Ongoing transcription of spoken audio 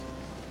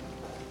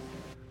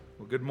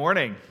Good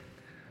morning.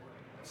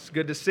 It's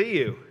good to see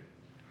you.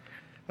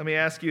 Let me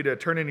ask you to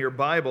turn in your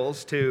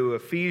Bibles to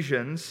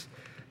Ephesians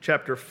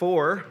chapter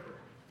 4.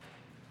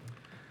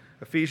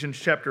 Ephesians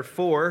chapter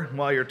 4.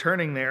 While you're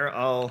turning there,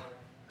 I'll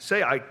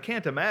say I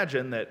can't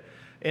imagine that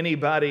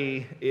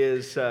anybody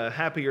is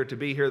happier to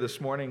be here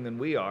this morning than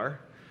we are.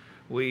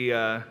 We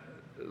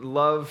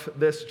love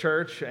this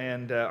church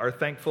and are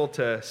thankful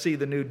to see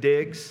the new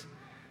digs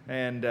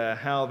and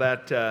how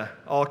that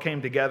all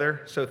came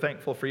together. So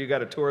thankful for you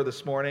got a tour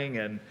this morning,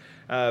 and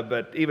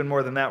but even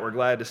more than that, we're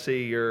glad to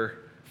see your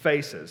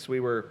faces.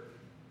 We were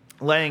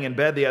laying in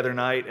bed the other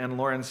night, and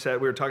Lauren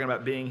said, we were talking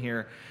about being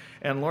here,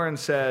 and Lauren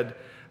said,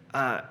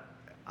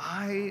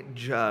 I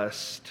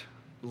just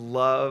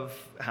love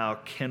how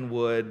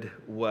Kenwood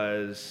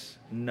was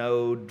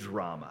no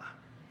drama.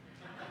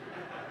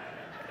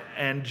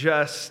 And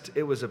just,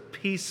 it was a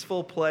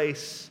peaceful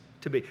place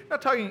to be.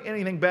 Not talking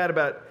anything bad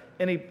about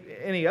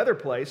any other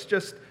place,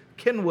 just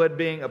Kenwood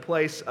being a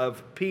place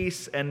of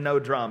peace and no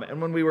drama. And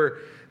when we were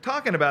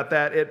talking about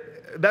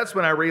that, that's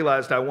when I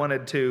realized I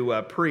wanted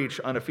to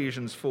preach on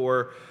Ephesians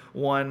 4,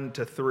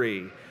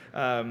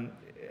 1-3.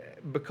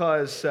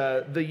 Because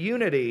the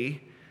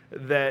unity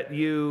that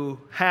you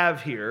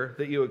have here,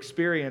 that you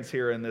experience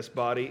here in this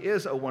body,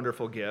 is a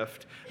wonderful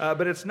gift.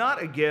 But it's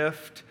not a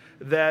gift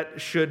that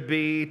should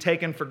be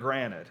taken for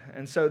granted.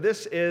 And so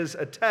this is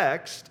a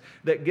text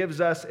that gives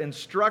us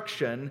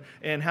instruction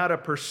in how to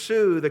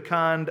pursue the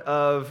kind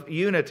of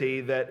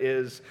unity that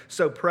is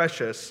so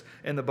precious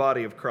in the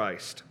body of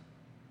Christ.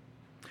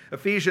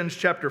 Ephesians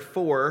chapter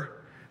 4,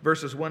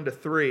 verses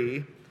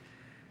 1-3,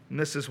 and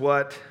this is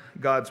what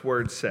God's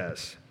word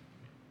says.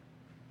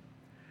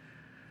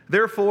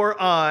 Therefore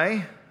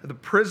I, the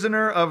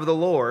prisoner of the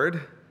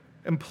Lord,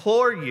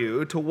 implore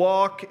you to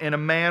walk in a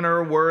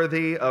manner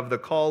worthy of the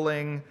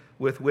calling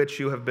with which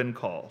you have been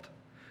called,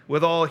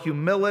 with all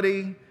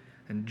humility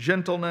and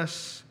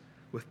gentleness,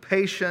 with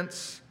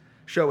patience,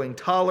 showing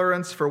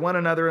tolerance for one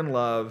another in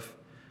love,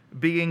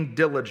 being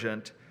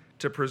diligent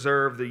to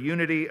preserve the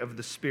unity of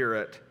the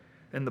Spirit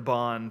in the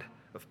bond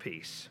of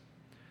peace.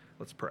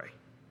 Let's pray.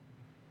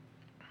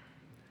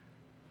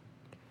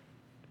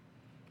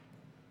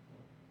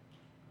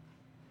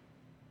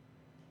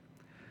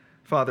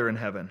 Father in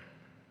heaven,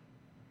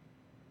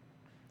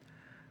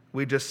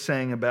 we just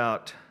sang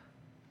about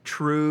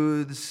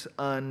truths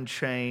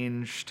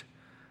unchanged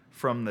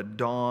from the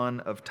dawn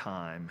of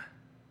time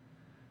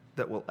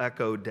that will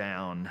echo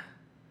down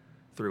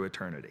through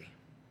eternity.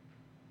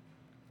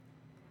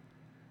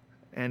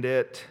 And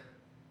it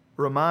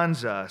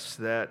reminds us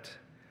that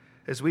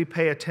as we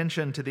pay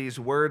attention to these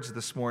words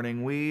this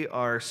morning, we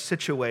are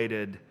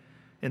situated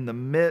in the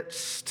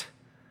midst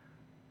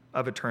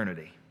of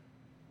eternity.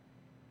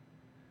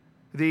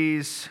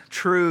 These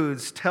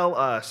truths tell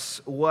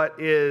us what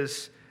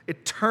is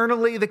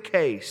eternally the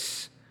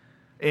case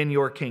in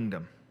your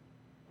kingdom.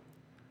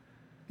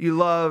 You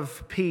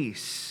love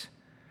peace.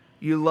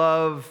 You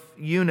love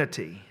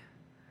unity.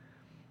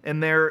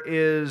 And there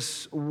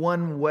is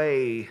one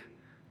way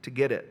to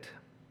get it.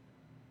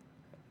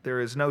 There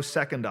is no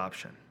second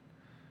option.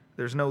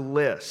 There's no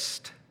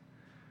list.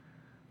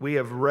 We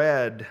have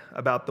read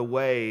about the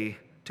way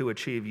to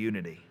achieve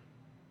unity.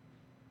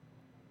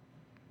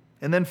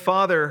 And then,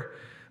 Father,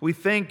 we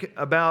think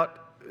about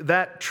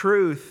that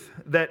truth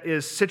that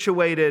is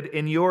situated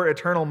in your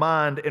eternal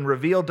mind and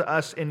revealed to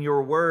us in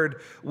your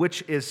word,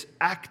 which is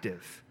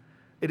active.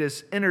 It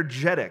is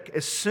energetic.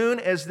 As soon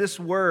as this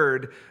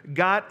word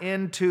got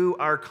into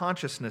our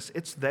consciousness,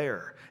 it's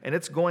there, and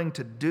it's going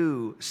to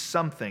do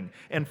something.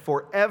 And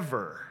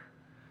forever,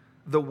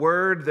 the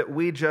word that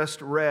we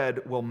just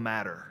read will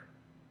matter.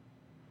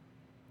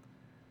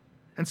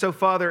 And so,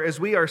 Father, as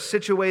we are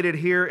situated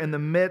here in the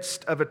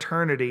midst of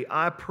eternity,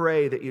 I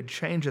pray that you'd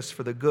change us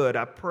for the good.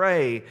 I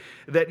pray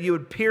that you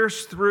would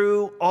pierce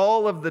through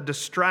all of the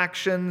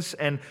distractions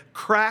and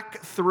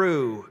crack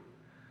through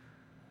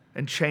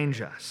and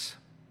change us.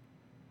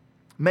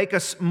 Make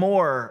us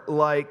more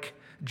like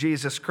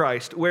Jesus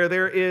Christ, where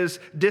there is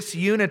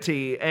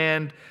disunity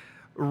and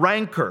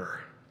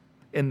rancor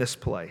in this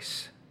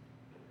place,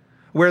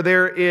 where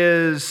there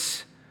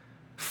is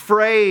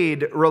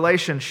frayed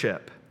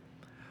relationship,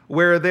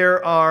 where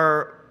there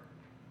are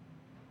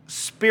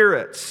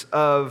spirits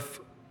of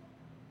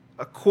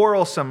a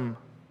quarrelsome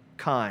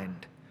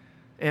kind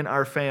in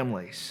our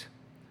families.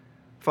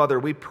 Father,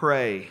 we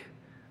pray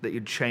that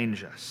you'd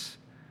change us,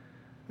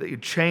 that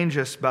you'd change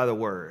us by the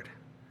word,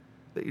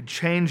 that you'd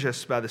change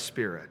us by the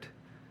Spirit,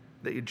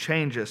 that you'd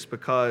change us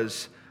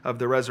because of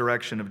the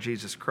resurrection of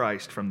Jesus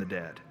Christ from the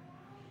dead.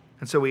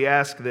 And so we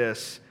ask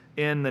this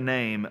in the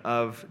name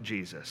of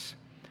Jesus.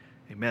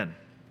 Amen.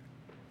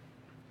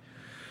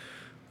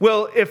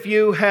 Well, if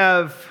you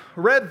have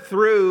read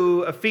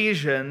through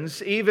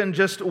Ephesians even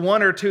just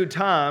one or two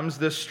times,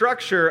 the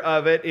structure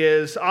of it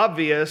is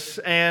obvious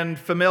and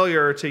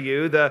familiar to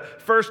you. The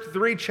first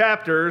 3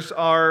 chapters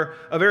are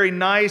a very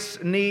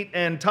nice, neat,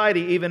 and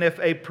tidy, even if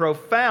a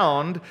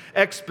profound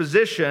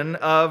exposition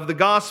of the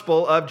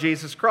gospel of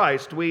Jesus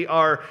Christ. We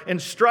are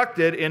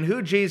instructed in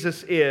who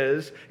Jesus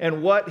is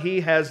and what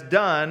he has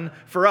done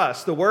for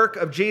us. The work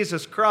of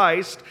Jesus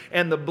Christ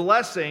and the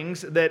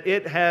blessings that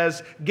it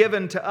has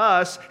given to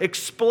us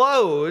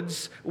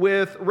explodes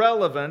with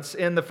relevance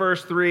in the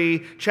first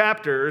 3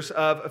 chapters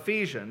of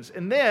Ephesians.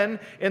 And then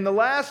in the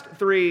last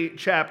 3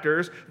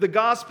 chapters, the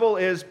gospel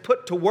is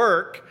put to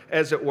work,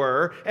 as it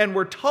were, and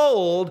we're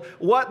told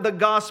what the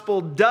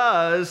gospel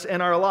does in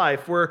our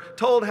life. We're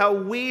told how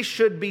we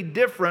should be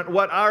different,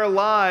 what our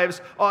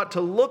lives ought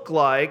to look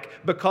like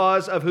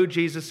because of who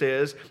Jesus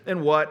is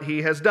and what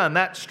he has done.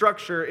 That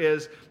structure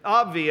is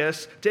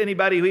obvious to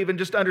anybody who even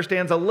just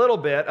understands a little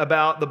bit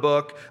about the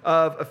book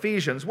of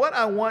Ephesians. What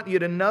I want you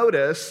to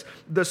notice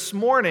this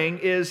morning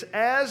is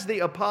as the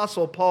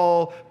Apostle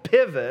Paul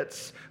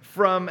pivots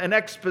from an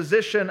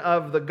exposition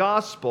of the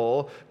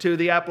gospel to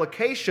the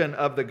application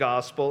of the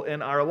gospel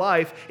in our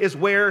life is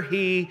where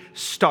he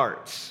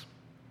starts.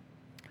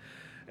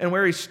 And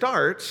where he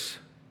starts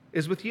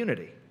is with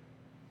unity.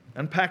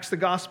 Unpacks the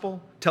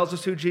gospel, tells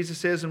us who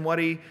Jesus is and what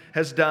he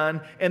has done,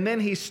 and then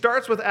he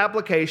starts with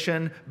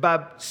application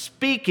by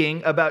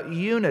speaking about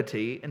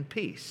unity and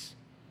peace.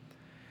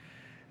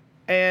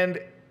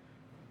 And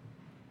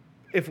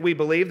if we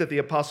believe that the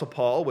Apostle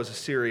Paul was a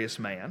serious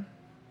man,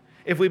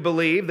 if we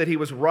believe that he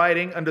was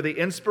writing under the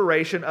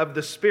inspiration of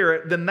the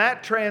Spirit, then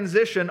that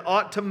transition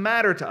ought to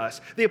matter to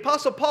us. The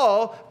Apostle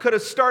Paul could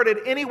have started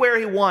anywhere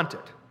he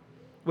wanted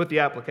with the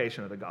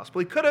application of the gospel.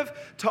 He could have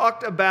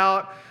talked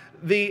about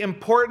the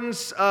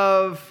importance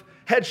of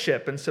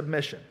headship and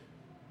submission.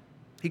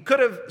 He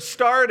could have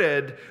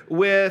started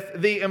with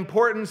the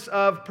importance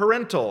of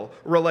parental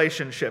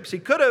relationships. He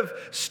could have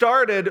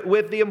started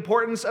with the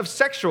importance of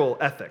sexual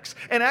ethics.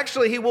 And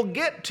actually, he will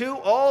get to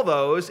all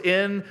those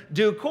in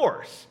due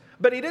course.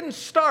 But he didn't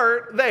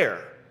start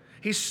there.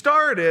 He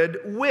started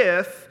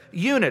with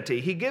unity.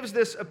 He gives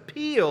this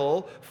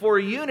appeal for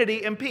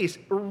unity and peace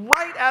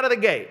right out of the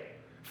gate.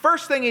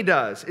 First thing he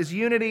does is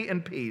unity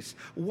and peace.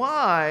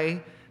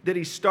 Why did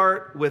he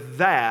start with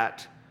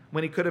that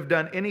when he could have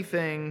done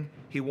anything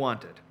he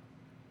wanted?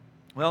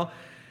 Well,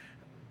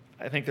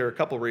 I think there are a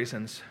couple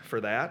reasons for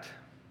that.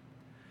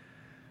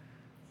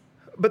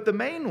 But the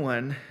main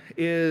one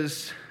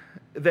is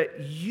that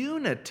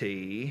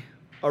unity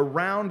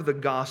around the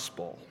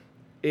gospel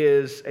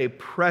is a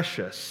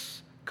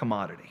precious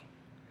commodity.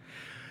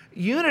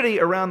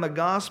 Unity around the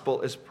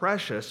gospel is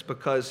precious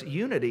because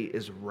unity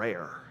is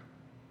rare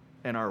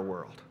in our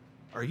world.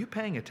 Are you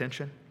paying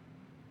attention?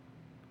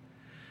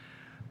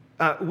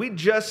 We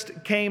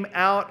just came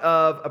out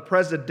of a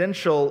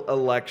presidential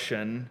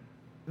election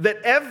that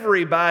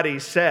everybody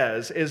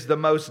says is the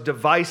most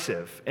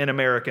divisive in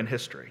American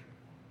history.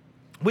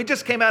 We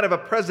just came out of a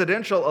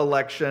presidential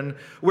election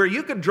where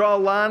you could draw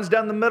lines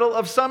down the middle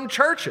of some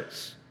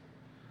churches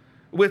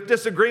with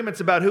disagreements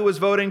about who was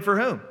voting for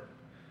whom.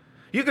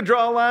 You could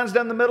draw lines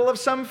down the middle of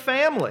some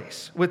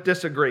families with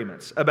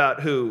disagreements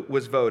about who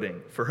was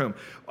voting for whom.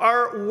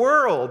 Our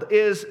world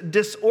is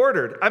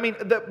disordered. I mean,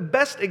 the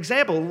best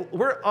example,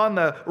 we're on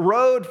the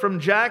road from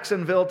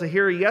Jacksonville to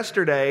here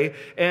yesterday,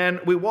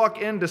 and we walk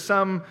into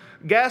some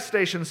gas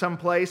station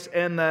someplace,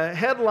 and the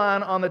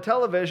headline on the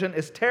television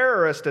is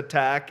terrorist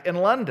attack in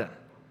London.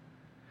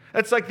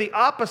 That's like the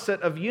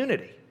opposite of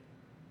unity.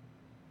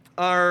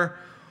 Our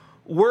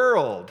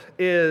world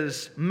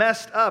is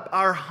messed up.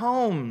 Our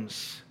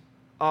homes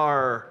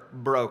are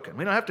broken.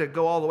 We don't have to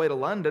go all the way to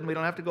London. We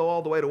don't have to go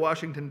all the way to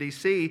Washington,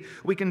 D.C.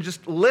 We can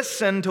just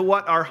listen to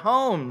what our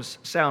homes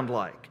sound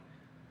like.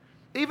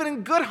 Even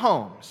in good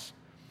homes,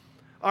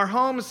 our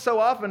homes so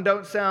often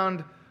don't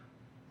sound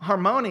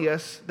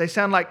harmonious. They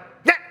sound like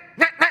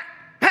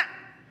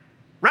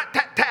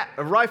rat-tat-tat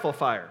of rifle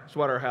fire is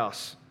what our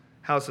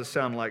houses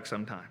sound like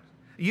sometimes.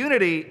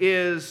 Unity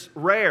is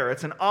rare.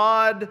 It's an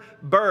odd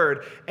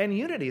bird. And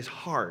unity is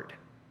hard.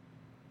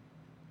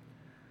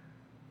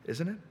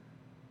 Isn't it?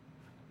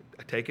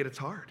 I take it it's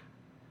hard.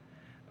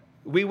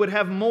 We would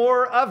have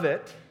more of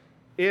it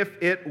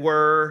if it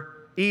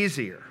were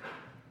easier.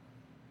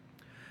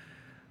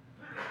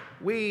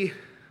 We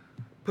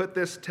put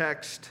this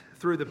text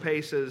through the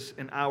paces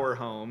in our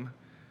home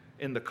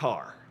in the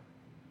car.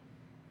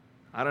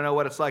 I don't know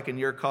what it's like in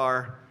your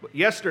car, but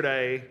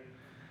yesterday,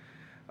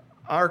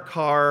 our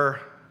car,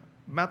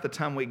 about the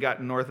time we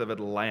got north of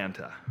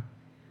Atlanta,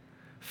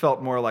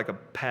 felt more like a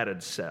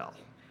padded cell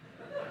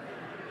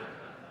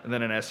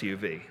than an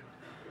SUV.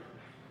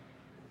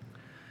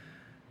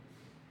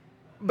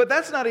 But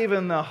that's not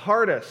even the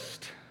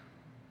hardest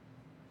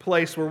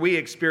place where we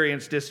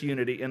experience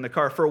disunity in the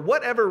car. For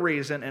whatever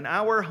reason, in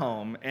our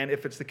home, and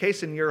if it's the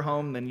case in your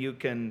home, then you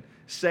can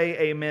say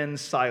amen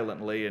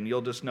silently, and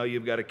you'll just know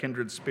you've got a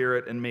kindred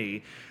spirit in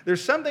me.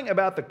 There's something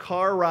about the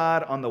car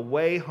ride on the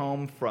way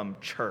home from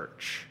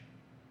church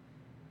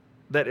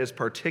that is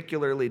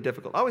particularly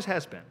difficult. Always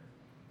has been.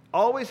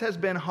 Always has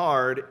been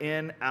hard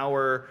in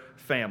our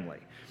family.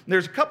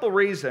 There's a couple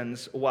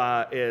reasons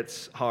why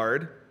it's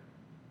hard.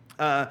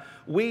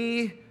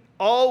 We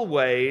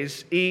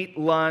always eat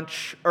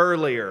lunch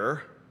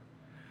earlier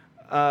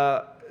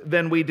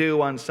than we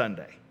do on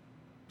Sunday.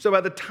 So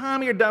by the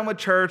time you're done with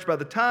church, by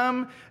the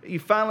time you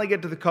finally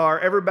get to the car,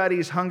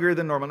 everybody's hungrier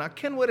than normal. Now,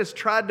 Kenwood has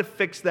tried to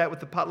fix that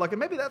with the potluck, and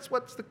maybe that's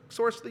what's the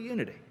source of the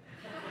unity.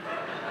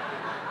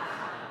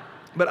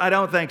 But I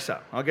don't think so.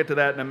 I'll get to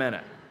that in a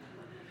minute.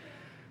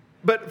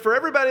 But for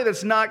everybody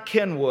that's not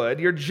Kenwood,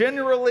 you're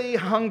generally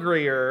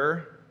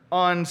hungrier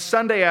on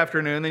Sunday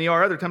afternoon than you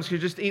are other times because you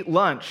just eat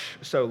lunch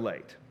so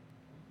late.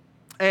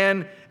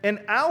 And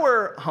in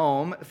our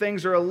home,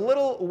 things are a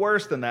little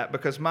worse than that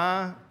because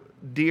my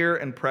dear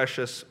and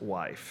precious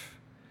wife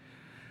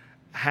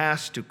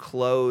has to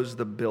close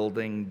the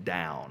building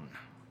down,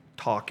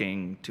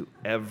 talking to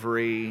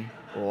every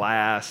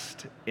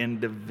last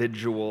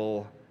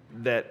individual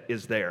that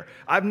is there.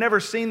 I've never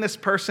seen this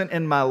person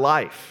in my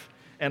life.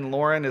 And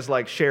Lauren is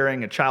like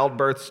sharing a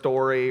childbirth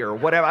story or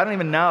whatever. I don't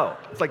even know.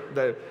 It's like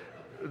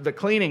the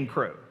cleaning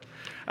crew.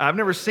 I've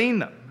never seen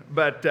them,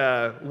 but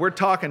we're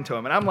talking to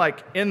them. And I'm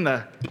like in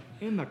the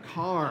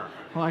car,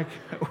 like,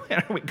 when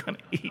are we going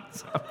to eat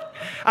something?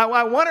 I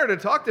want her to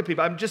talk to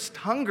people. I'm just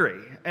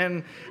hungry.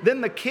 And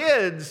then the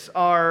kids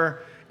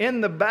are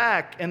in the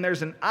back, and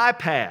there's an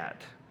iPad.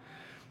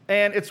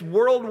 And it's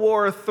World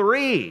War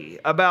III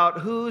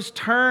about whose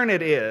turn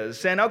it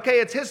is. And okay,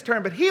 it's his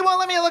turn, but he won't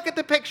let me look at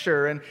the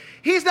picture. And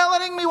he's not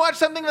letting me watch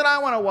something that I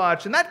want to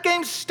watch. And that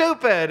game's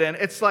stupid. And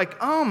it's like,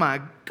 oh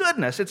my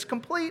goodness, it's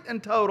complete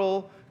and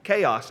total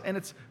chaos. And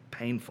it's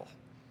painful.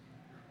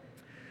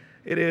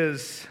 It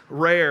is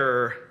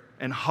rare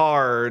and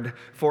hard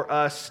for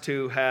us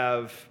to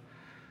have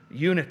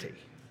unity,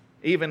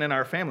 even in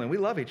our family. We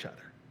love each other.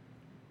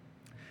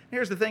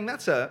 Here's the thing,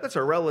 that's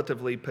a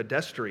relatively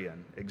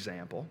pedestrian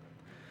example.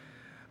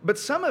 But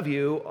some of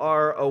you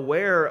are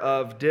aware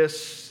of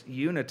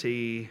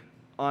disunity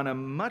on a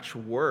much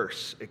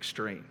worse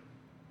extreme.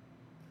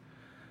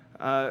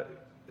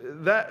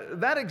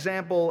 That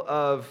example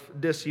of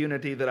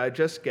disunity that I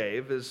just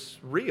gave is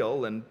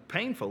real and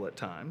painful at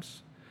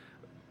times,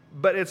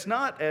 but it's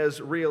not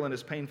as real and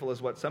as painful as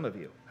what some of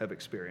you have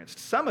experienced.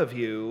 Some of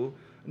you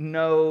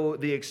know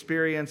the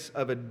experience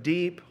of a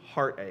deep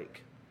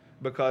heartache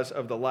because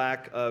of the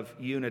lack of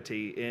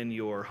unity in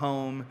your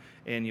home,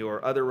 in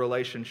your other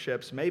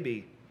relationships,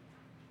 maybe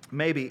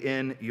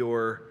in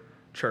your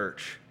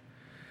church.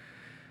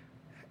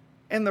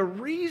 And the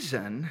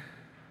reason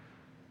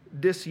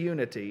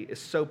disunity is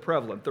so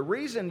prevalent, the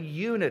reason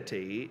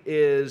unity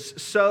is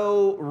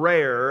so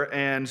rare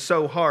and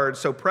so hard,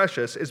 so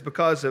precious, is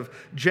because of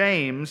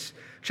James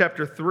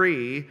chapter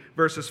 3,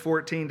 verses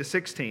 14 to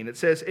 16. It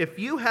says, if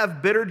you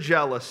have bitter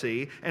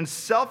jealousy and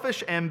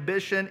selfish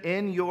ambition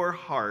in your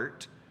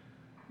heart,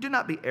 do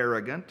not be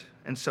arrogant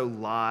and so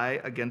lie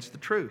against the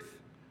truth.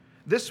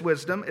 This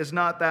wisdom is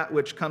not that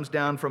which comes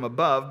down from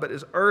above, but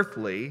is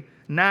earthly,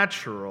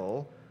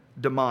 natural,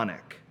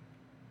 demonic.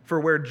 For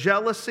where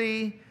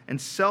jealousy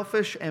and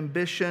selfish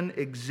ambition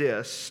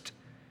exist,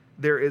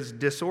 there is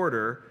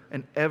disorder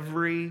in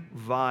every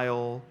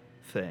vile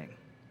thing.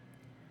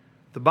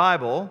 The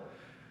Bible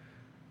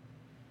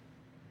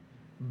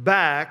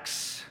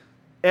backs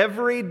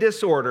every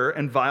disorder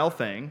and vile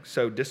thing,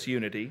 so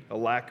disunity, a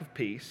lack of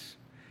peace.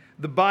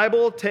 The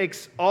Bible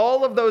takes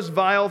all of those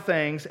vile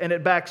things and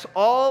it backs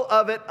all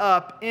of it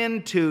up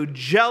into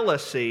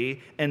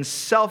jealousy and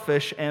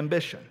selfish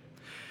ambition.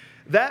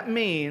 That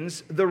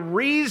means the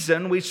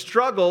reason we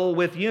struggle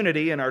with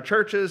unity in our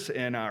churches,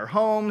 in our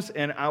homes,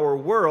 in our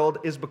world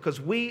is because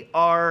we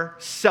are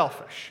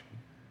selfish.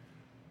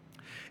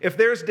 If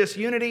there's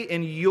disunity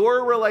in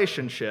your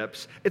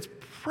relationships, it's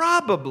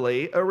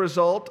probably a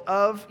result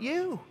of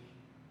you.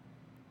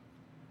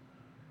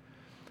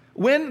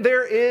 When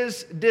there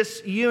is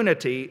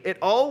disunity, it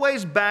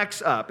always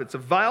backs up. It's a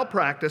vile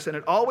practice, and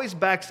it always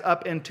backs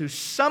up into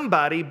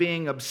somebody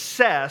being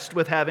obsessed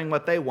with having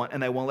what they want,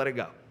 and they won't let it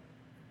go.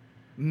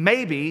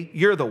 Maybe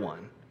you're the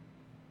one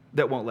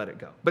that won't let it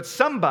go, but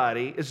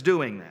somebody is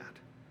doing that.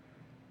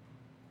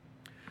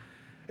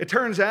 It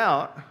turns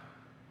out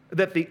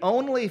that the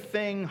only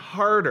thing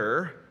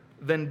harder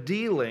than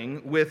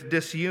dealing with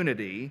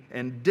disunity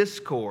and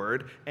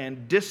discord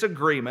and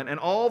disagreement and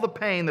all the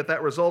pain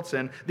that results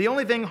in, the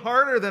only thing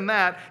harder than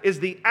that is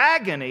the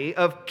agony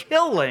of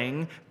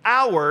killing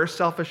our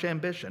selfish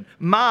ambition,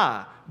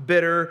 my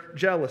bitter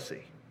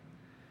jealousy.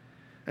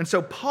 And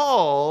so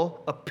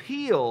Paul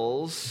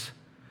appeals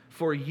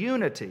for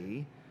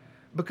unity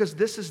because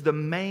this is the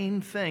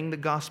main thing the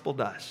gospel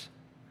does.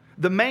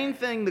 The main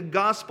thing the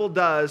gospel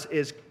does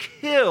is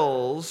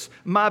kills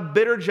my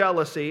bitter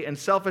jealousy and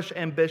selfish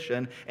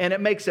ambition, and it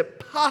makes it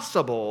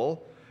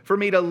possible for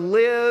me to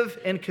live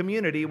in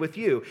community with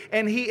you.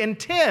 And he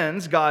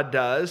intends, God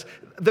does,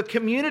 the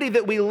community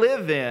that we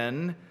live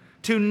in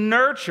to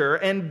nurture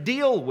and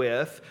deal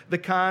with the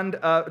kind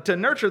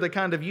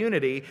of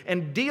unity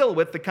and deal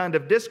with the kind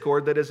of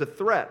discord that is a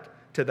threat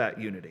to that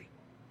unity.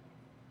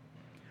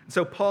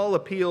 So Paul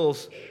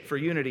appeals for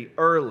unity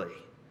early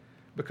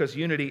because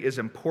unity is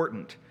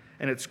important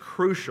and it's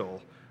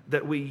crucial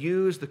that we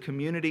use the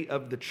community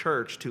of the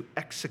church to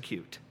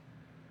execute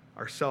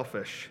our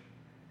selfish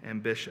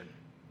ambition.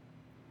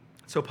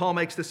 So Paul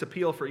makes this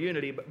appeal for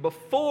unity, but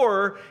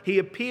before he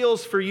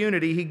appeals for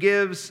unity, he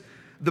gives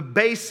the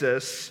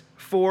basis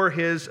for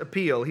his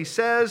appeal. He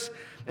says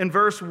in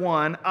verse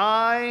 1,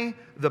 I,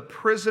 the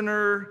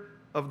prisoner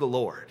of the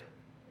Lord.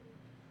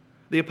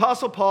 The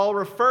Apostle Paul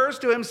refers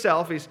to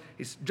himself, he's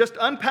just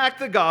unpacked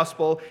the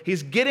gospel,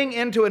 he's getting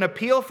into an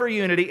appeal for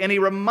unity, and he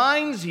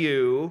reminds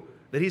you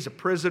that he's a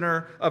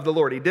prisoner of the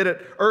Lord. He did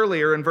it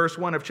earlier in verse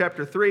 1 of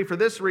chapter 3. For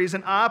this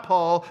reason, I,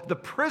 Paul, the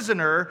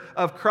prisoner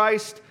of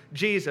Christ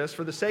Jesus,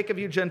 for the sake of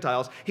you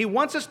Gentiles. He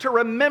wants us to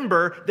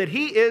remember that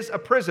he is a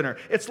prisoner.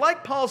 It's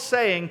like Paul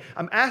saying,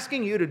 I'm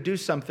asking you to do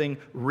something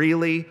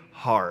really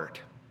hard.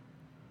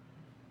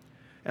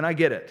 And I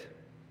get it.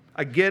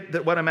 I get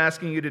that what I'm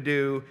asking you to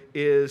do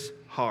is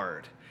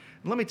hard.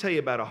 And let me tell you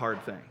about a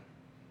hard thing.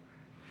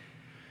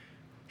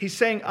 He's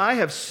saying, I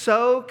have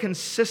so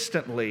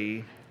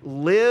consistently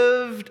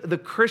lived the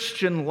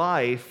Christian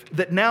life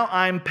that now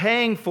I'm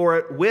paying for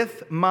it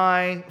with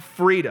my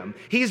freedom.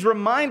 He's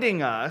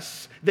reminding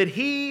us that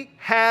he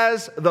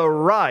has the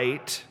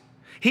right,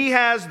 he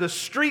has the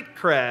street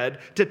cred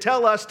to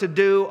tell us to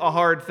do a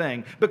hard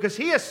thing because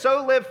he has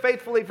so lived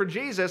faithfully for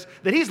Jesus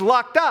that he's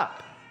locked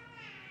up.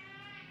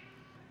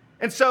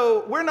 And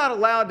so we're not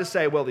allowed to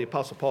say, well, the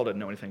Apostle Paul didn't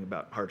know anything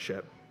about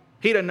hardship.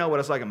 He didn't know what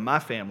it's like in my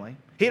family.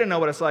 He didn't know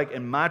what it's like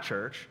in my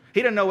church.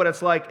 He didn't know what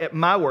it's like at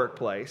my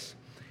workplace.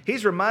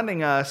 He's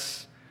reminding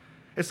us,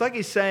 it's like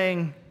he's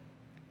saying,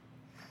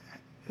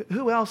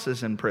 who else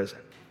is in prison?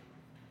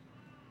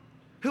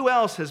 Who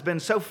else has been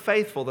so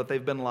faithful that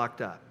they've been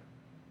locked up?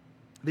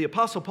 The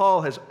Apostle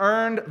Paul has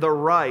earned the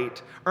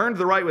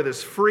right with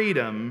his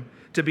freedom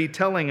to be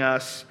telling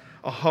us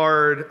a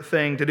hard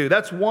thing to do.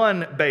 That's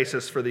one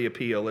basis for the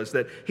appeal, is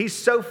that he's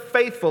so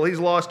faithful, he's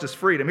lost his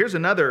freedom. Here's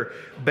another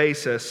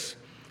basis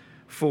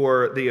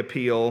for the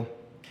appeal,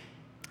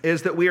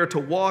 is that we are to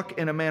walk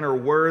in a manner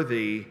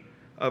worthy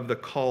of the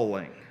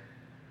calling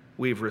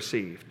we've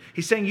received.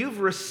 He's saying you've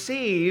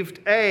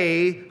received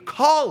a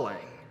calling.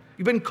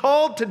 You've been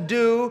called to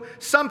do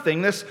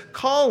something. This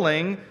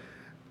calling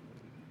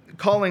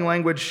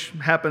language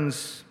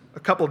happens a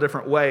couple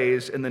different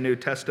ways in the New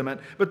Testament,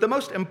 but the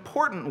most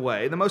important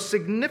way, the most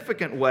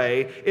significant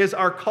way, is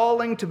our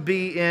calling to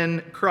be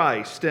in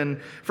Christ. In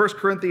 1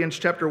 Corinthians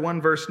chapter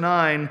 1, verse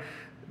 9,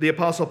 the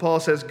Apostle Paul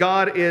says,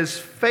 God is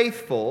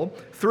faithful,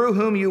 through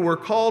whom you were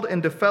called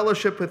into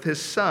fellowship with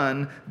his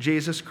Son,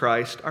 Jesus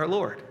Christ our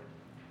Lord.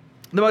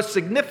 The most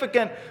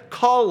significant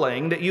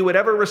calling that you would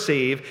ever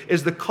receive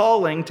is the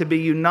calling to be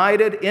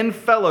united in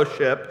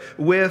fellowship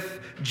with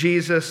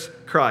Jesus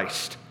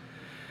Christ.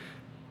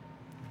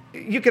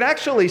 You could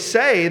actually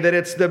say that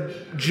it's the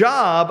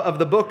job of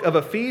the book of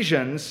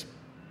Ephesians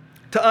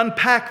to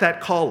unpack that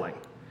calling.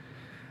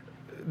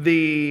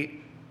 The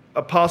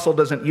apostle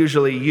doesn't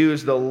usually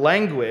use the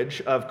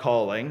language of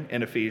calling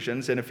in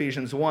Ephesians. In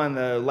Ephesians 1,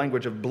 the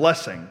language of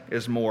blessing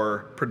is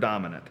more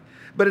predominant.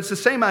 But it's the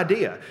same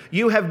idea.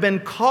 You have been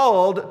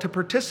called to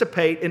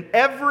participate in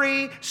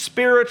every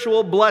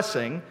spiritual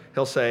blessing,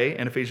 he'll say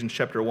in Ephesians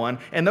chapter 1,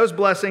 and those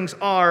blessings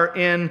are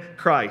in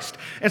Christ.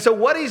 And so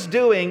what he's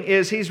doing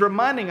is he's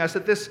reminding us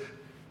that this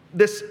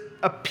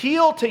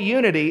appeal to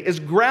unity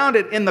is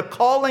grounded in the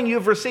calling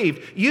you've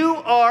received. You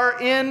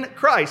are in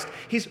Christ.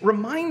 He's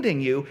reminding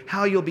you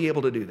how you'll be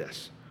able to do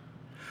this.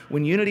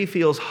 When unity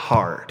feels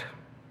hard,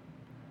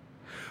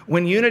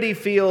 when unity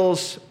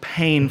feels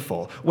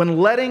painful, when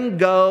letting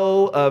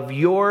go of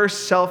your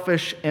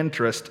selfish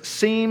interest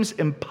seems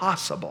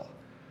impossible,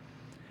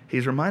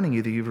 he's reminding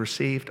you that you've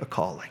received a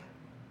calling.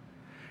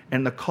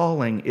 And the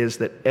calling is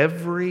that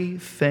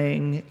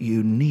everything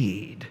you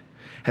need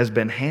has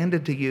been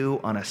handed to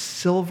you on a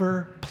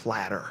silver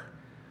platter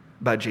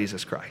by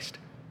Jesus Christ.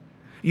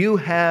 You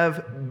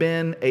have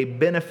been a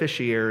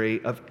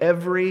beneficiary of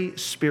every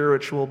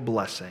spiritual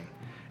blessing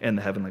in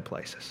the heavenly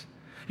places.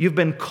 You've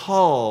been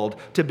called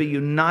to be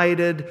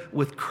united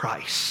with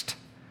Christ.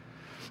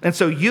 And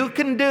so you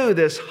can do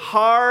this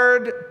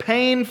hard,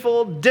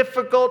 painful,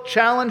 difficult,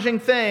 challenging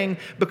thing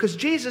because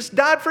Jesus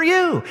died for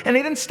you. And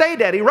he didn't stay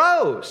dead. He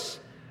rose.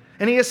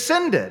 And he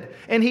ascended.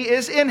 And he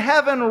is in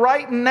heaven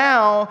right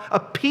now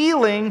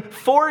appealing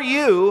for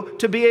you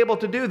to be able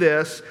to do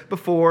this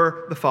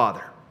before the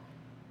Father.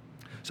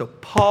 So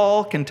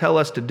Paul can tell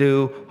us to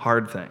do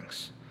hard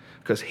things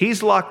because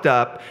he's locked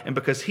up and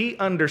because he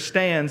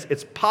understands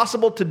it's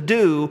possible to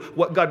do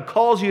what God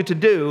calls you to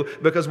do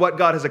because what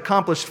God has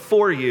accomplished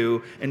for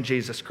you in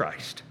Jesus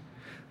Christ.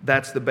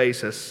 That's the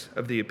basis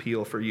of the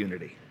appeal for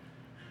unity.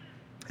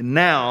 And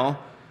now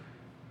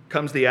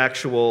comes the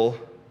actual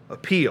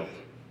appeal.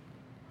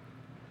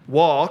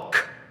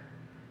 Walk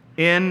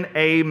in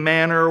a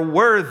manner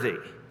worthy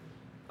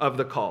of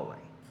the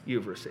calling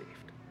you've received.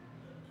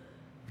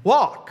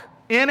 Walk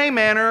in a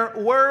manner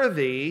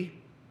worthy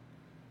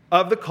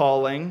of the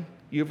calling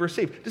you've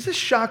received. Does this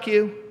shock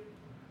you?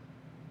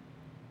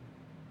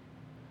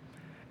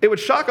 It would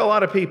shock a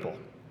lot of people.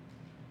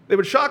 It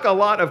would shock a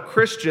lot of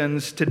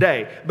Christians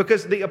today,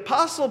 because the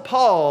Apostle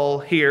Paul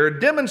here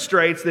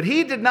demonstrates that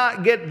he did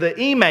not get the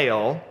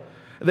email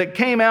that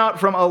came out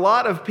from a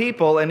lot of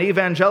people in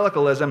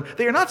evangelicalism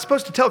that you're not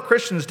supposed to tell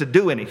Christians to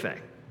do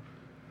anything.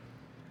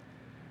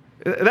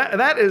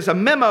 That is a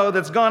memo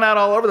that's gone out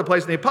all over the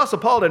place, and the Apostle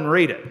Paul didn't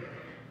read it.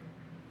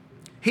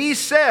 He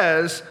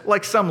says,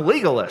 like some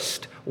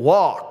legalist,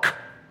 walk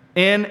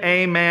in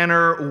a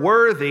manner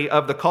worthy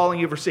of the calling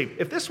you've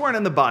received. If this weren't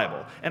in the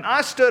Bible, and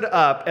I stood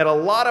up at a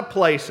lot of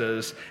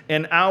places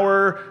in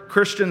our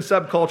Christian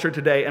subculture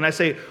today, and I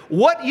say,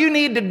 what you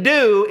need to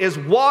do is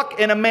walk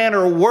in a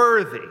manner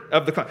worthy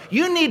of the calling.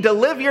 You need to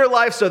live your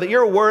life so that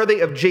you're worthy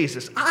of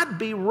Jesus. I'd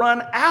be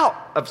run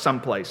out of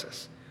some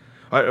places.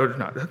 That's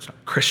not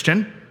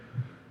Christian.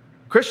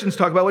 Christians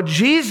talk about what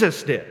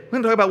Jesus did. We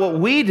don't talk about what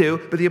we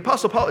do, but the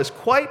Apostle Paul is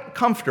quite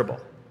comfortable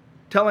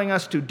telling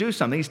us to do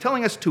something. He's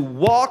telling us to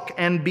walk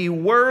and be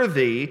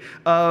worthy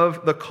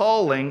of the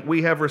calling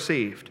we have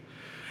received.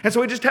 And so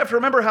we just have to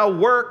remember how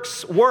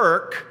works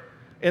work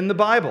in the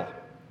Bible.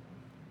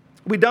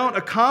 We don't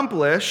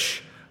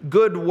accomplish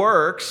good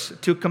works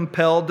to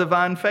compel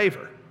divine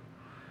favor.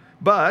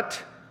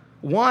 But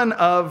one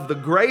of the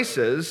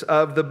graces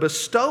of the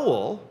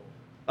bestowal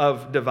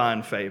of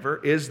divine favor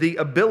is the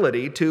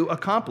ability to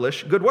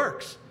accomplish good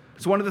works.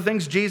 It's one of the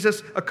things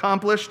Jesus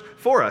accomplished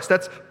for us.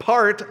 That's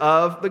part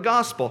of the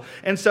gospel.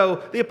 And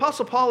so the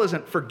Apostle Paul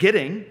isn't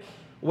forgetting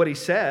what he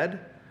said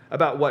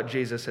about what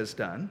Jesus has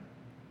done.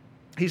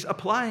 He's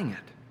applying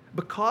it.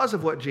 Because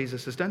of what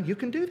Jesus has done, you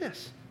can do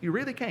this. You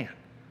really can.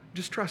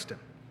 Just trust him.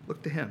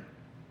 Look to him.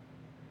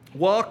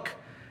 Walk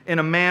in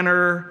a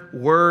manner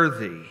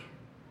worthy.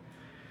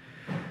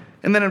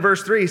 And then in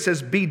verse 3, he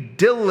says, be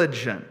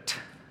diligent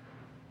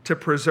to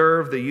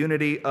preserve the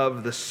unity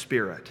of the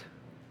Spirit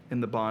in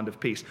the bond of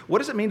peace. What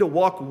does it mean to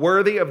walk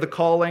worthy of the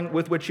calling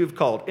with which you've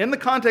called? In the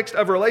context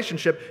of a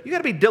relationship, you've got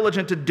to be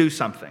diligent to do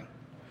something.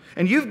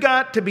 And you've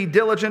got to be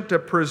diligent to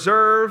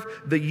preserve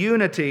the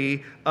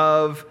unity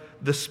of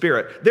the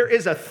Spirit. There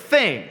is a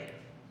thing.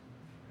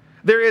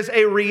 There is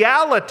a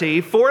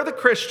reality for the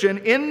Christian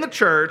in the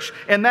church,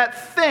 and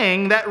that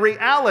thing, that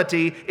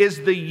reality,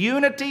 is the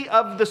unity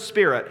of the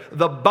Spirit,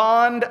 the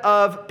bond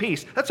of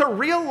peace. That's a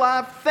real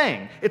live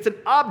thing. It's an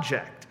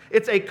object.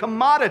 It's a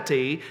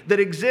commodity that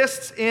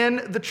exists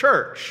in the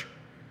church.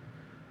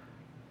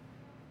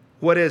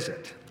 What is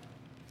it?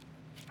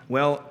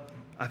 Well,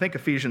 I think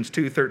Ephesians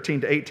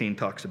 2:13-18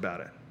 talks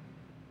about it.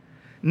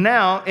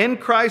 Now, in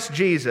Christ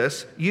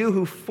Jesus, you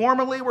who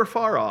formerly were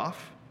far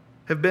off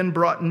have been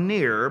brought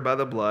near by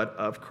the blood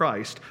of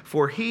Christ,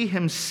 for he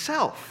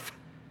himself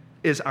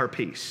is our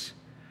peace,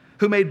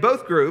 who made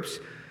both groups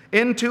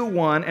into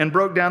one and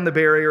broke down the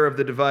barrier of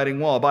the dividing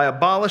wall by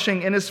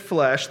abolishing in his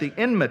flesh the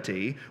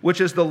enmity,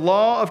 which is the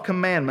law of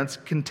commandments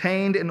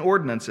contained in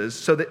ordinances,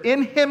 so that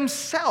in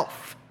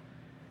himself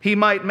he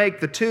might make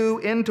the two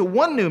into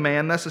one new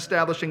man, thus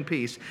establishing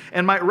peace,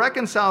 and might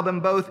reconcile them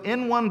both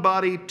in one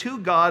body to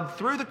God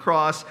through the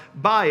cross,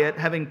 by it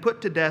having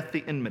put to death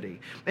the enmity.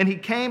 And he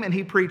came and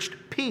he preached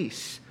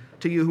peace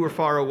to you who are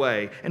far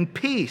away, and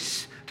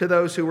peace to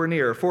those who were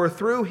near. For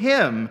through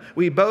him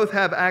we both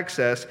have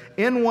access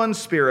in one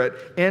Spirit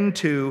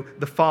into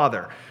the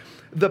Father.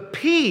 The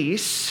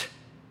peace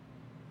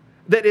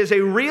that is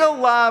a real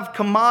live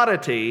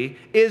commodity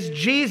is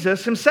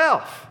Jesus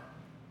himself.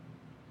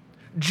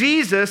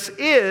 Jesus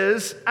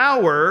is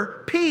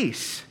our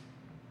peace.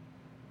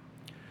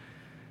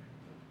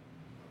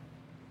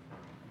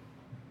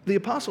 The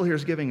apostle here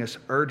is giving us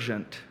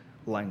urgent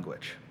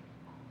language.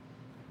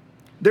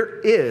 There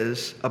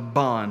is a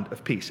bond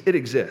of peace. It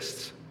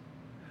exists.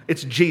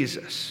 It's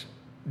Jesus.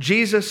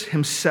 Jesus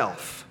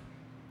himself.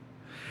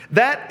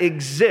 That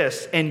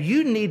exists, and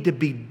you need to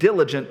be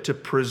diligent to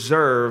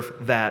preserve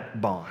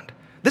that bond.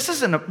 This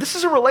is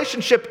a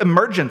relationship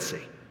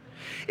emergency.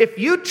 If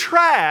you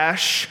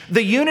trash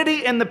the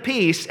unity and the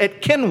peace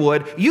at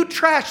Kenwood, you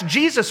trash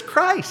Jesus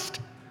Christ.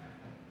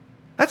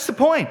 That's the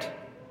point.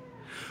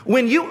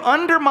 When you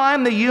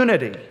undermine the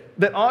unity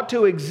that ought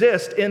to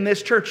exist in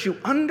this church, you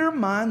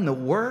undermine the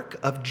work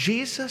of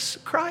Jesus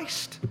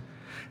Christ.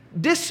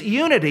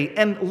 Disunity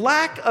and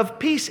lack of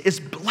peace is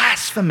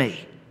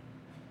blasphemy.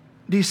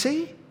 Do you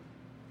see?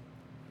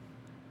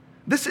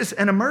 This is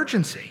an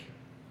emergency.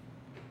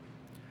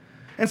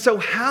 And so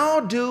how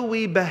do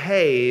we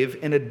behave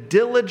in a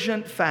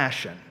diligent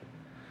fashion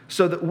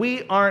so that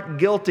we aren't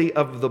guilty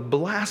of the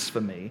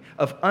blasphemy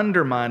of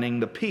undermining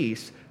the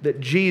peace that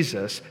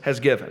Jesus has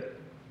given?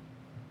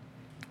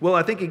 Well,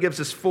 I think he gives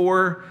us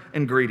 4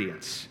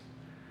 ingredients,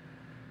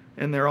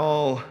 and they're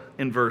all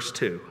in verse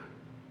 2.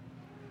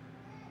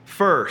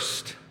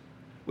 First,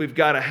 we've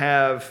got to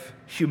have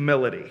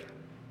humility.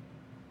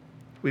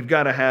 We've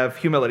got to have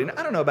humility. Now,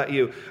 I don't know about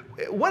you.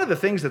 One of the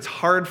things that's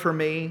hard for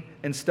me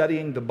in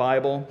studying the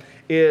Bible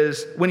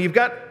is when you've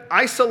got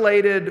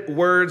isolated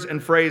words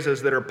and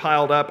phrases that are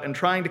piled up and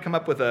trying to come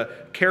up with a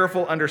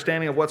careful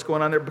understanding of what's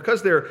going on there.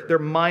 Because they're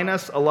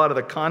minus a lot of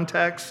the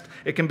context,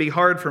 it can be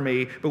hard for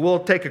me, but we'll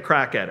take a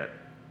crack at it.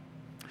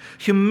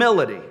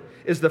 Humility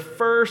is the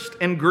first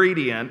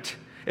ingredient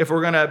if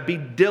we're going to be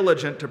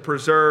diligent to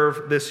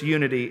preserve this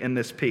unity and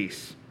this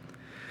peace.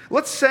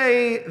 Let's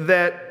say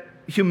that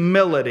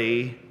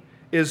humility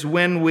is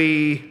when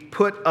we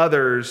put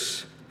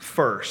others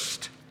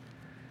first.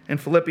 In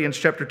Philippians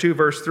chapter 2,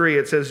 verse 3,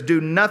 it says,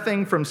 "Do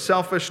nothing from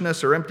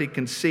selfishness or empty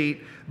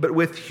conceit, but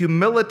with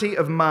humility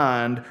of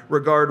mind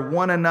regard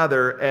one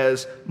another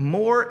as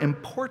more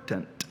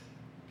important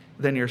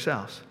than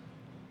yourselves."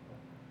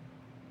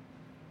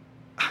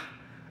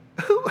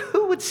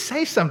 Who would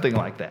say something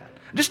like that?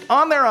 Just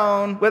on their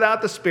own,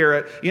 without the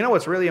Spirit. You know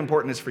what's really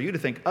important is for you to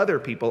think other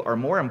people are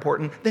more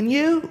important than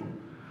you.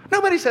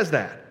 Nobody says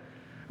that.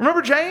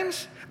 Remember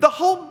James? The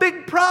whole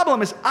big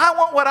problem is I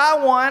want what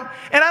I want,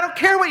 and I don't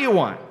care what you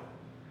want.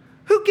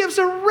 Who gives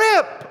a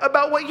rip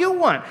about what you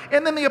want?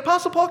 And then the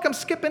Apostle Paul comes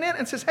skipping in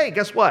and says, hey,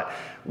 guess what?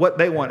 What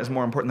they want is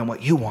more important than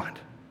what you want.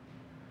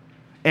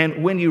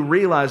 And when you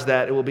realize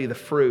that, it will be the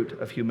fruit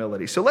of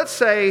humility. So let's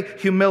say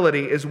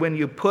humility is when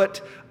you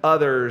put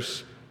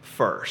others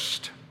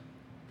first.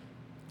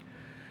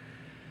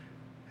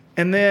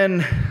 And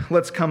then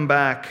let's come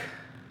back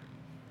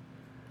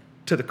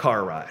to the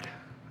car ride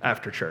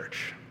after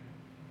church.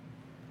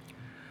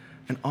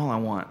 And all I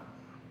want,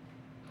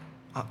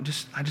 I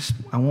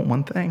want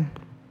one thing.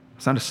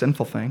 It's not a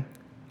sinful thing.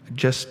 I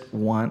just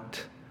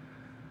want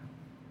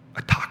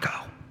a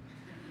taco.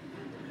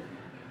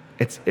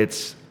 It's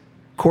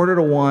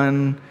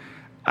 1:45.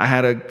 I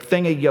had a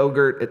thing of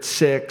yogurt at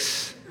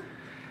 6,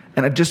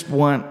 and I just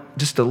want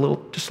just a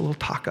little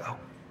taco.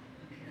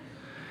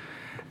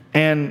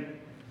 And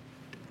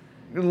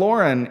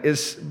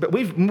but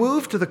we've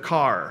moved to the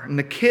car, and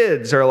the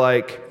kids are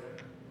like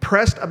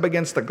pressed up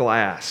against the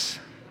glass.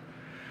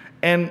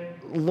 And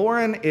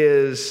Lauren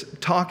is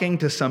talking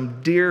to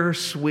some dear,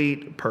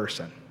 sweet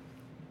person.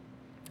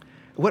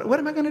 What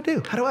am I going to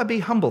do? How do I be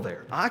humble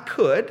there? I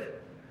could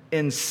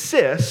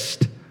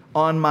insist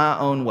on my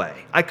own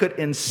way. I could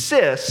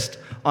insist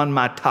on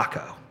my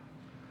taco.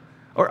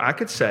 Or I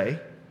could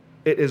say,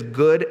 it is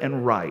good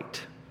and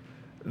right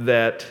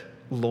that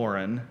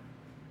Lauren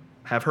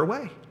have her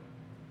way.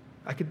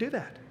 I could do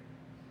that.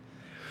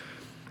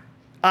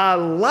 I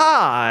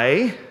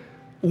lie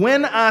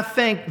when I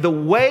think the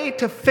way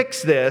to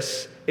fix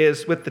this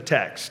is with the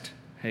text.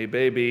 Hey,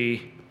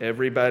 baby,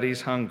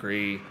 everybody's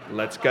hungry.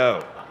 Let's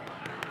go.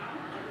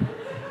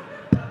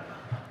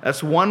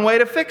 That's one way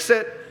to fix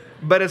it,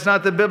 but it's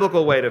not the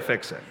biblical way to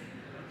fix it.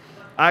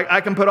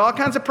 I can put all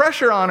kinds of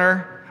pressure on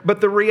her,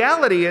 but the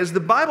reality is the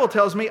Bible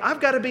tells me I've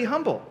got to be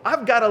humble.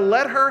 I've got to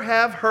let her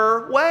have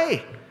her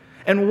way.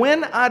 And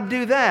when I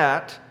do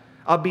that,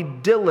 I'll be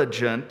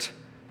diligent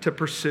to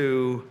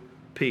pursue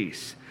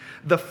peace.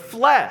 The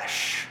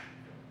flesh,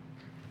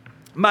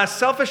 my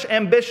selfish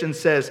ambition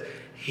says,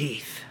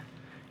 Heath,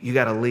 you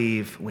got to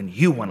leave when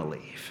you want to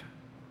leave.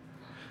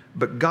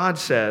 But God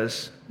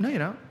says, no, you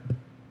don't.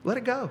 Let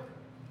it go.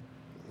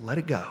 Let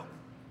it go.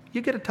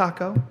 You get a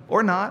taco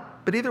or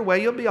not, but either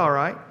way, you'll be all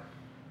right.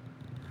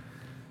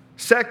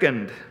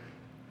 Second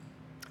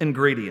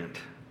ingredient,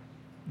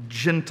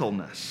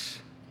 gentleness.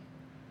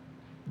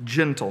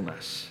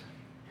 Gentleness.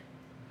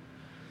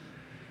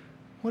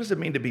 What does it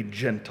mean to be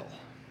gentle?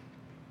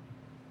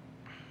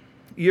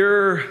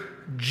 You're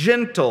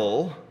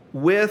gentle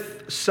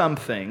with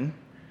something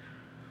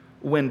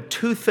when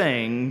two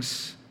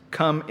things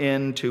come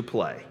into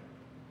play.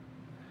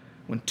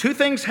 When two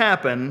things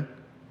happen,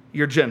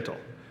 you're gentle.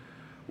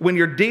 When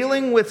you're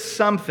dealing with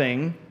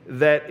something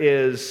that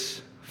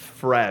is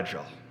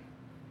fragile.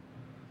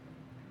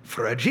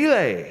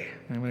 Fragile.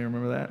 Anybody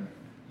remember that?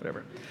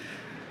 Whatever.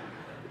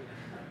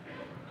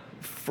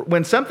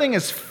 When something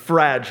is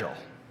fragile,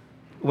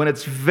 when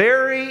it's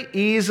very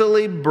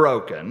easily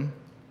broken,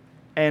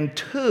 and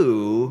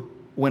two,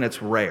 when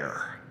it's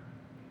rare.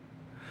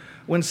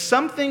 When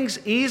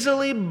something's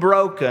easily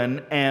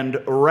broken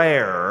and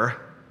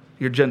rare,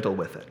 you're gentle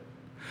with it.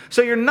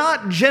 So you're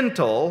not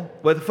gentle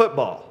with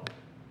football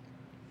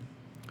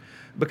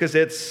because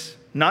it's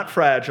not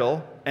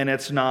fragile and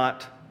it's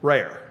not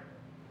rare.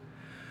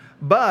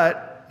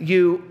 But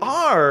you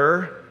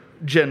are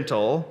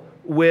gentle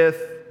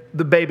with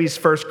the baby's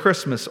first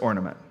Christmas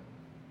ornament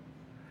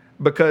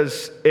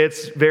because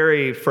it's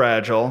very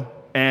fragile,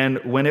 and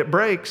when it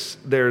breaks,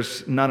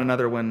 there's not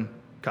another one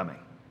coming.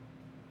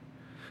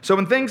 So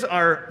when things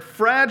are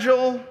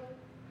fragile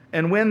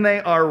and when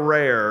they are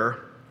rare,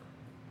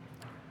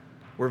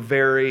 we're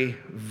very,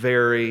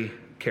 very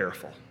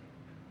careful.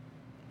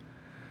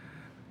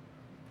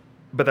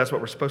 But that's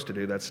what we're supposed to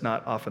do. That's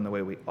not often the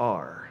way we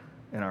are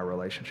in our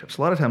relationships.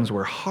 A lot of times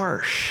we're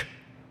harsh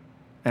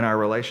in our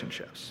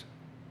relationships.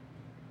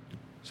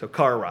 So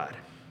car ride,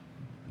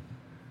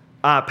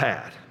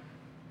 iPad.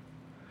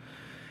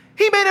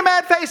 He made a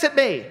mad face at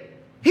me.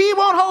 He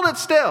won't hold it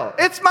still.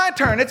 It's my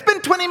turn. It's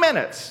been 20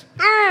 minutes.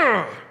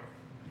 Ugh.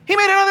 He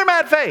made another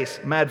mad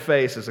face. Mad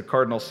face is a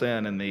cardinal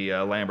sin in the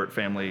Lambert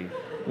family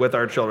with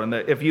our children.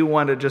 That if you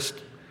want to just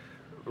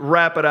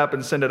wrap it up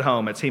and send it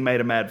home, it's he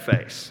made a mad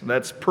face.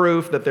 That's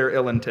proof that they're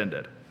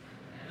ill-intended.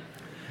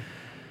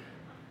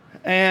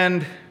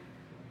 And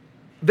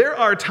There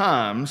are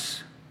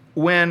times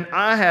when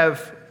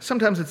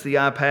sometimes it's the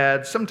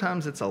iPad,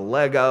 sometimes it's a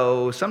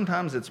Lego,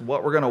 sometimes it's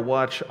what we're going to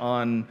watch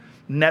on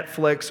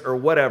Netflix or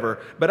whatever,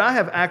 but I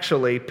have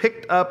actually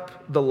picked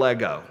up the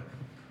Lego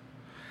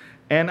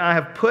and I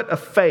have put a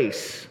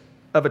face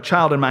of a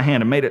child in my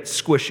hand and made it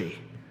squishy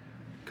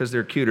because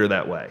they're cuter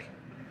that way.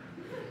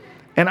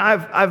 And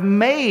I've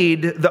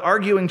made the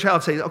arguing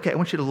child say, okay, I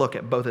want you to look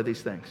at both of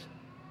these things.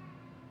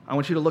 I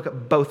want you to look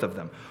at both of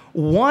them.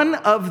 One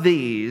of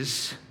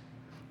these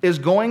is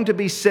going to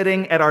be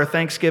sitting at our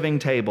Thanksgiving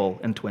table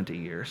in 20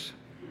 years.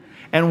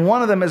 And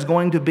one of them is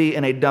going to be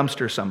in a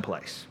dumpster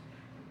someplace.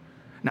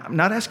 Now, I'm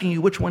not asking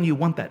you which one you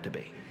want that to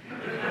be.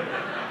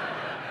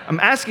 I'm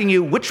asking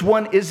you, which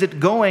one is it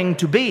going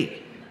to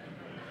be?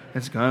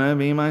 It's going to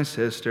be my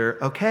sister.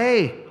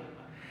 Okay,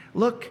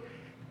 look,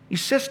 your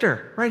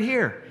sister right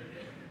here.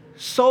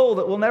 Soul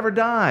that will never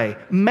die,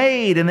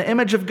 made in the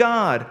image of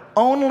God,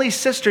 only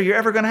sister you're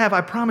ever going to have.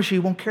 I promise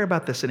you won't care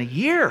about this in a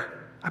year.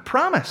 I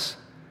promise.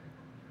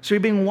 So you're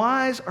being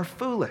wise or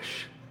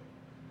foolish?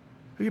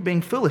 You're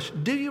being foolish.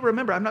 Do you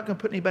remember, I'm not going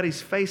to put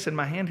anybody's face in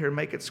my hand here and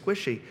make it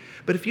squishy,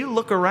 but if you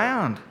look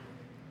around,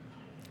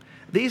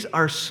 these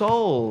are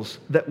souls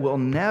that will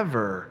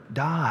never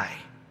die.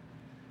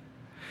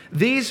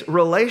 These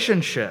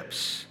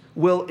relationships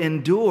will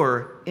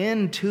endure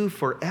into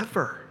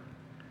forever.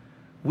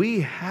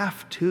 We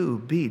have to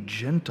be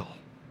gentle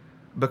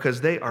because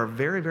they are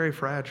very, very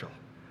fragile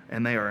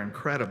and they are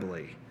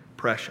incredibly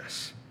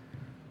precious.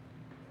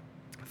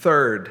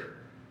 Third,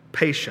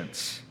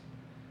 patience.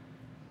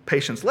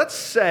 Patience. Let's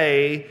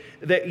say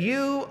that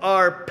you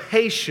are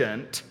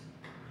patient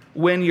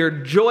when you're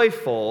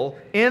joyful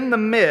in the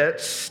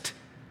midst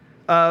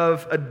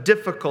of a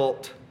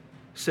difficult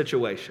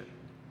situation.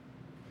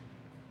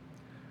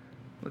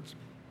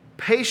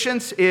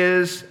 Patience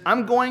is,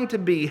 I'm going to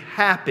be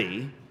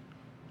happy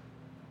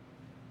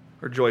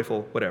or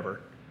joyful, whatever,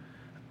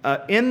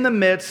 in the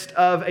midst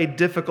of a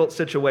difficult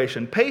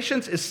situation.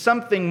 Patience is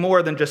something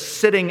more than just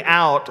sitting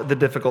out the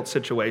difficult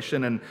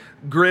situation and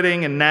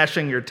gritting and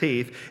gnashing your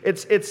teeth.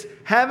 It's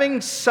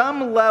having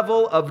some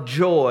level of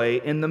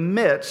joy in the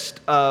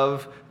midst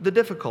of the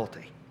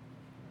difficulty.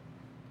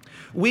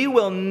 We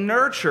will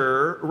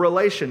nurture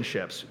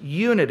relationships,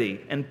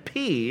 unity, and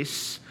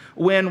peace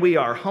when we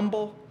are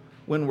humble,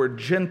 when we're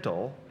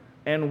gentle,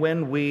 and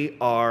when we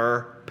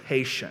are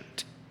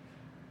patient.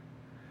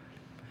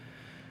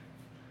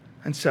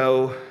 And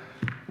so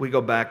we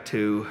go back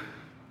to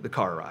the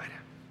car ride.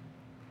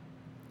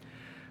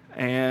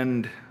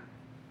 And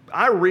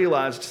I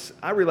realized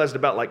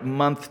about like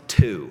month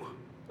 2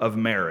 of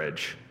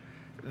marriage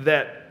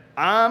that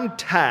I'm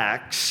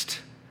taxed.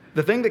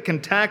 The thing that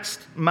can tax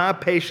my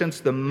patience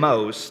the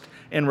most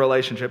in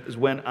relationship is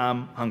when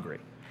I'm hungry.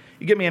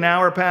 You get me an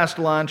hour past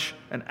lunch,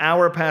 an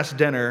hour past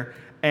dinner,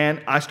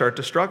 and I start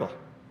to struggle.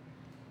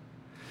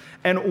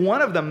 And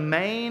one of the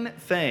main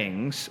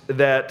things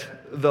that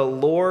the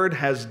Lord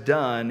has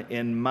done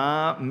in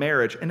my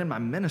marriage and in my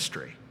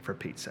ministry, for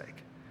Pete's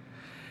sake,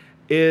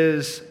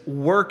 is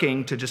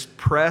working to just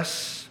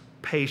press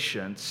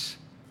patience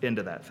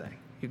into that thing.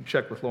 You can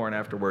check with Lauren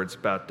afterwards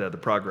about the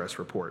progress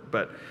report.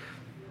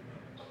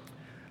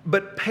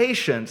 But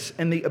patience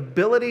and the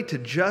ability to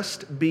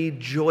just be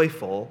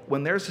joyful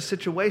when there's a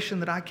situation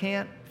that I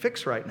can't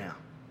fix right now.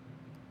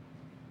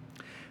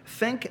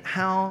 Think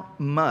how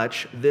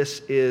much this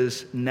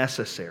is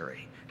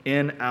necessary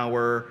in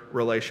our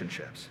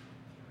relationships.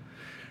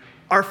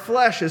 Our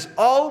flesh is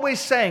always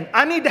saying,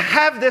 I need to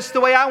have this the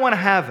way I want to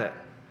have it.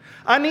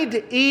 I need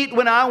to eat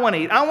when I want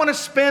to eat. I want to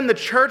spend the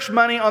church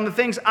money on the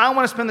things I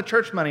want to spend the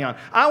church money on.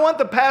 I want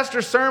the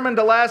pastor's sermon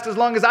to last as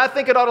long as I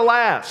think it ought to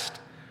last.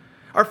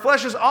 Our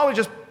flesh is always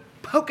just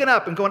poking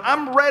up and going,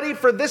 I'm ready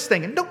for this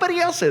thing, and nobody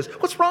else is.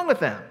 What's wrong with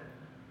them?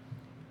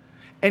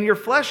 And your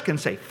flesh can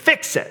say,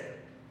 fix it.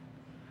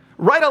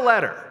 Write a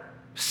letter.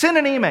 Send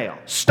an email.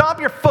 Stomp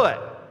your foot.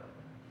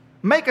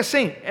 Make a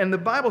scene. And the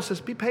Bible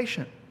says, be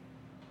patient.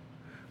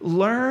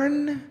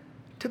 Learn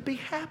to be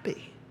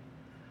happy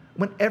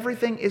when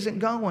everything isn't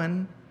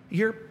going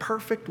your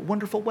perfect,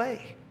 wonderful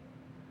way.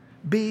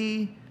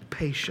 Be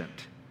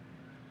patient.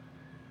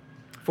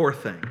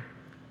 Fourth thing,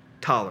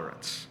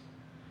 tolerance.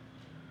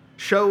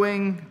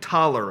 Showing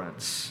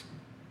tolerance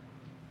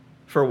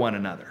for one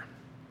another.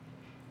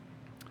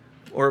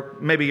 Or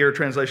maybe your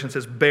translation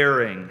says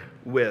bearing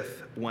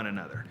with one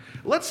another.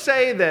 Let's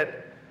say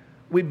that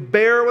we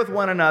bear with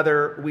one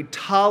another, we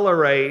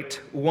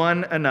tolerate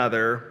one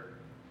another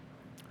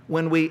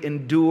when we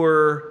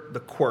endure the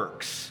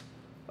quirks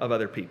of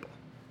other people.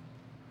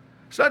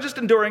 It's not just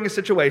enduring a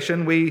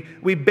situation, we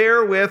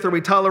bear with or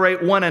we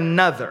tolerate one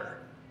another.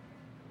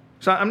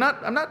 So I'm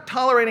not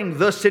tolerating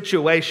the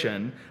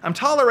situation, I'm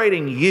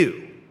tolerating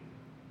you.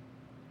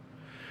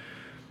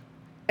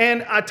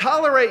 And I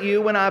tolerate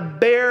you when I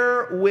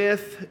bear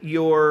with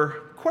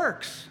your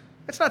quirks.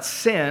 It's not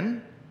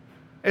sin.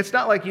 It's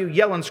not like you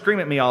yell and scream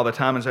at me all the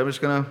time and say, I'm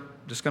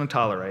just gonna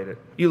tolerate it.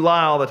 You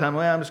lie all the time,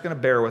 well, I'm just gonna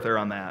bear with her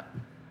on that.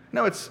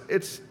 No,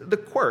 it's the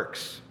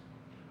quirks.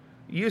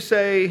 You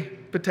say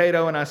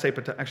potato and I say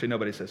potato. Actually,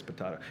 nobody says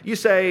potato. You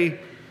say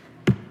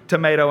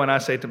tomato and I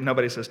say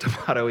nobody says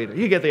tomato either.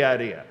 You get the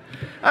idea.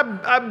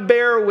 I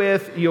bear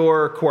with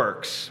your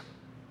quirks.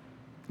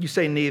 You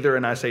say neither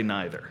and I say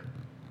neither.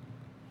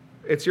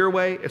 It's your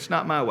way, it's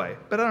not my way.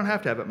 But I don't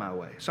have to have it my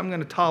way. So I'm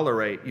going to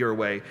tolerate your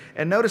way.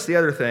 And notice the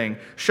other thing,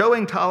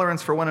 showing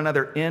tolerance for one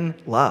another in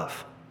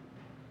love.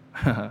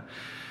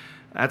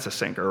 That's a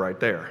sinker right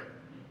there.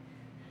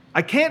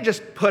 I can't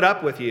just put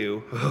up with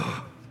you.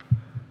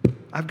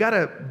 I've got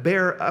to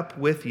bear up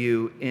with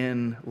you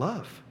in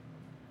love.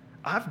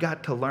 I've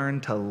got to learn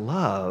to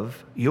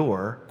love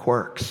your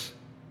quirks.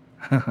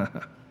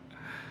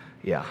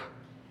 Yeah,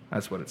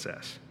 that's what it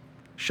says.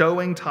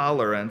 Showing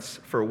tolerance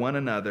for one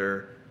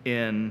another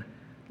in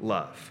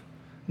love.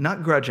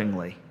 Not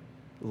grudgingly,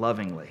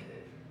 lovingly.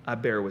 I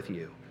bear with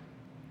you.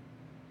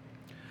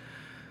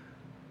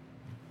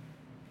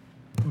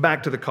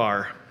 Back to the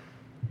car.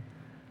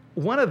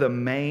 One of the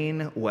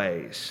main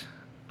ways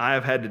I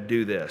have had to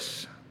do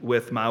this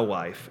with my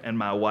wife, and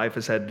my wife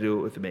has had to do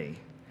it with me,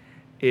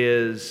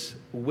 is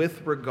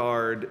with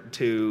regard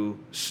to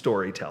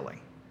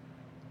storytelling.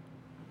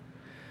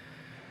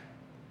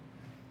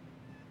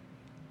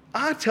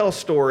 I tell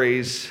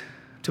stories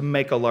to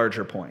make a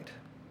larger point.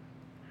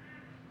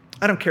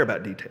 I don't care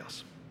about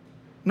details.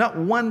 Not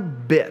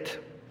one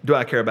bit do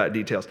I care about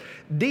details.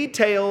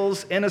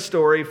 Details in a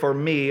story for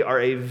me are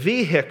a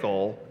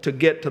vehicle to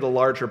get to the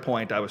larger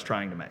point I was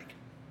trying to make.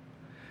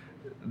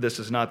 This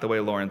is not the way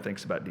Lauren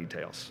thinks about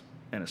details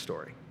in a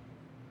story.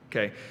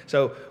 Okay,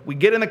 so we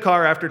get in the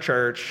car after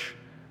church.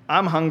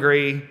 I'm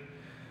hungry.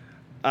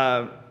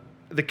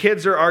 The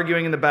kids are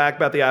arguing in the back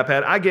about the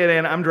iPad. I get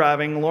in, I'm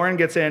driving. Lauren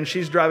gets in,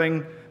 she's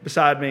driving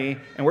beside me,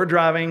 and we're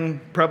driving,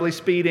 probably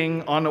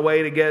speeding on the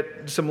way to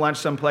get some lunch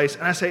someplace.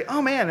 And I say,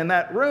 oh man, in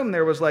that room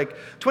there was like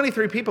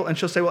 23 people. And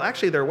she'll say, well,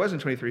 actually there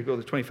wasn't 23 people,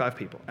 there's 25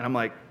 people. And I'm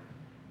like,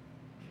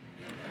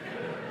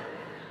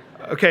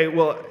 okay,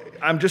 well,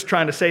 I'm just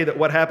trying to say that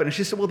what happened. And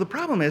she said, well, the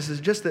problem is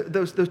just that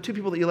those two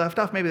people that you left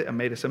off, maybe they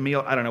made us a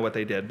meal. I don't know what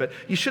they did, but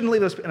you shouldn't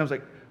leave those. And I was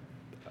like,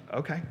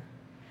 okay.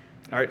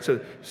 All right, so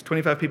it's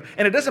 25 people.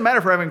 And it doesn't matter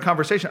if we're having a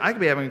conversation. I could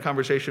be having a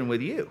conversation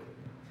with you.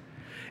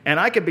 And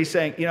I could be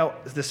saying, you know,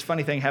 this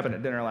funny thing happened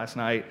at dinner last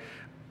night.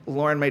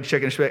 Lauren made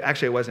chicken. She'd be like,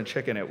 actually, it wasn't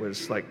chicken. It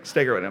was like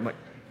steak or whatever. I'm like,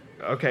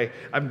 okay,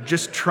 I'm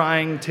just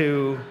trying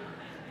to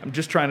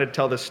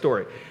tell this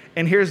story.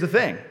 And here's the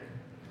thing.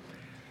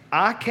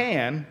 I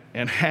can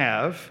and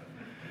have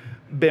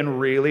been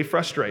really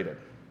frustrated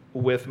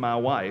with my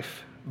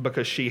wife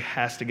because she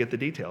has to get the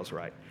details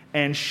right.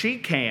 And she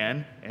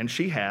can, and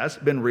she has,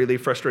 been really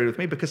frustrated with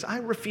me because I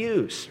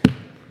refuse,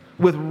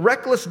 with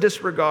reckless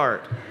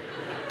disregard,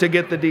 to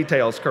get the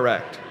details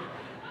correct.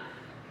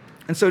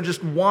 And so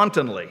just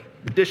wantonly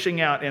dishing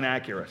out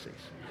inaccuracies.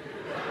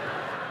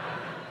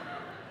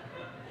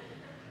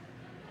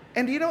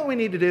 And do you know what we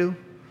need to do?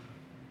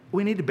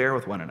 We need to bear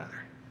with one another.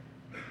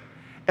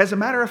 As a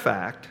matter of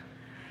fact,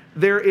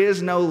 there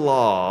is no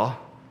law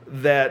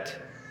that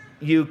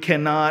you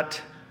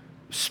cannot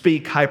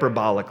speak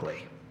hyperbolically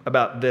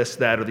about this,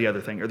 that, or the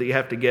other thing, or that you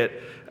have to get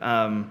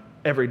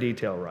every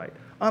detail right.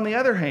 On the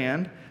other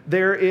hand,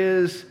 there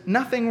is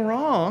nothing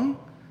wrong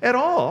at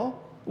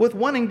all with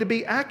wanting to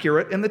be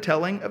accurate in the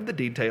telling of the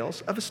details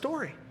of a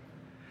story.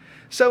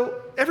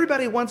 So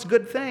everybody wants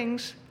good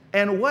things,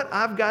 and what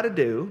I've got to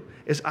do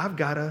is I've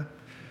got to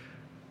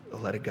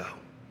let it go.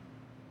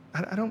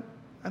 I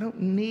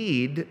don't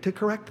need to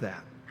correct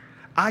that.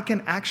 I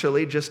can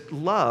actually just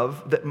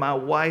love that my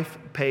wife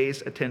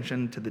pays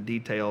attention to the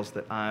details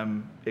that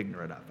I'm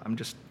ignorant of. I'm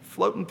just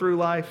floating through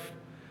life,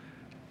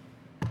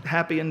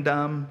 happy and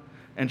dumb,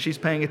 and she's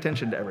paying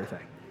attention to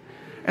everything.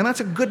 And that's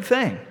a good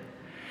thing.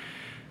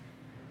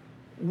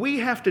 We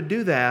have to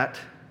do that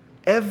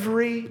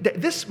every day.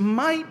 This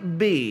might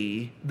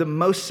be the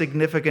most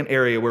significant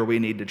area where we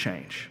need to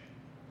change.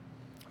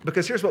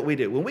 Because here's what we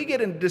do. When we get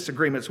into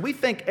disagreements, we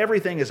think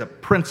everything is a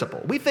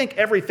principle. We think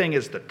everything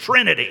is the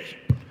Trinity.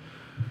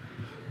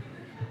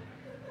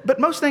 But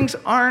most things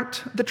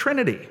aren't the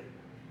Trinity.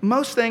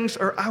 Most things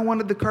are, I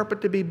wanted the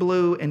carpet to be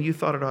blue and you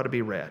thought it ought to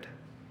be red.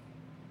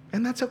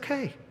 And that's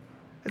okay.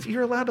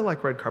 You're allowed to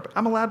like red carpet.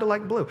 I'm allowed to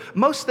like blue.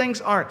 Most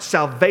things aren't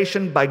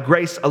salvation by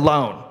grace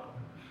alone.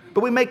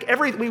 But we make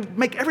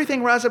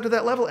everything rise up to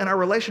that level, and our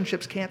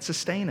relationships can't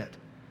sustain it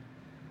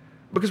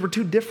because we're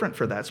too different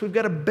for that. So we've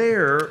got to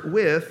bear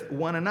with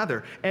one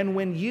another. And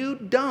when you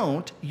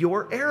don't,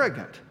 you're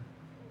arrogant.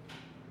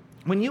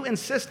 When you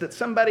insist that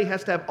somebody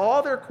has to have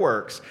all their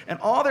quirks and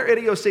all their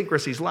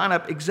idiosyncrasies line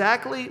up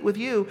exactly with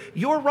you,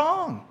 you're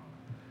wrong.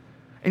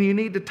 And you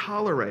need to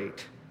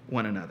tolerate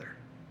one another.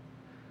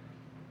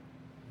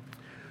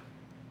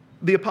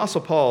 The Apostle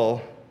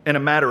Paul, in a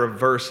matter of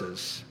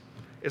verses,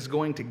 is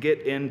going to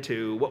get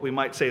into what we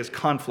might say is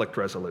conflict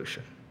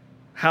resolution,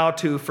 how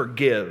to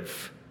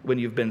forgive when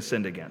you've been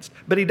sinned against.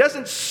 But he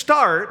doesn't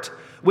start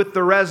with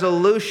the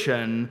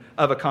resolution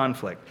of a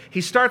conflict. He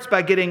starts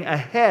by getting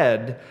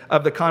ahead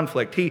of the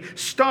conflict. He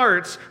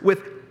starts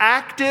with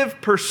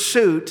active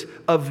pursuit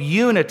of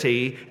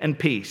unity and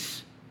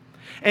peace.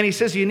 And he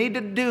says you need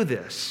to do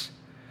this.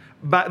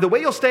 But the way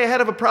you'll stay ahead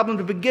of a problem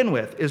to begin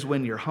with is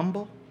when you're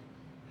humble,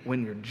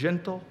 when you're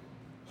gentle,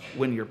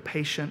 when you're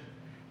patient,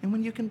 and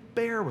when you can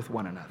bear with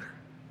one another.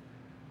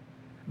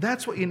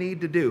 That's what you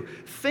need to do.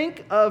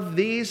 Think of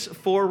these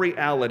 4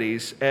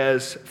 realities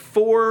as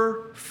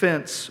 4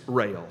 fence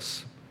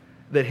rails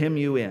that hem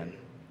you in.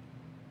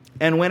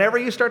 And whenever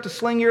you start to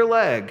sling your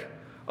leg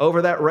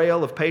over that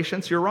rail of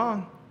patience, you're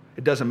wrong.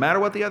 It doesn't matter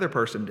what the other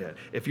person did.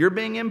 If you're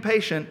being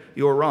impatient,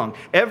 you're wrong.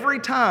 Every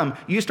time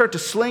you start to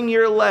sling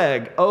your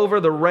leg over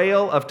the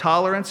rail of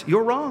tolerance,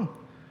 you're wrong,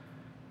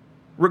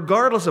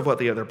 regardless of what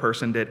the other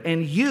person did.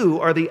 And you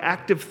are the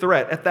active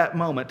threat at that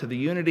moment to the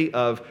unity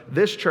of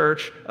this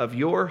church, of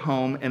your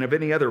home, and of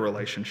any other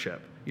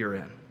relationship you're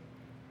in.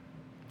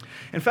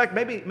 In fact,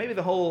 maybe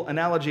the whole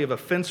analogy of a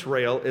fence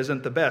rail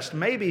isn't the best.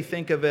 Maybe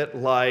think of it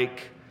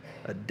like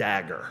a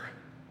dagger.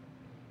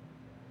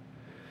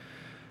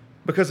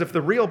 Because if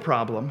the real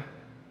problem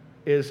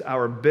is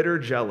our bitter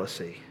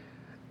jealousy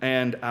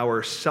and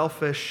our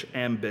selfish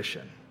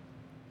ambition,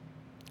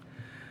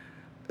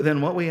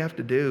 then what we have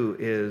to do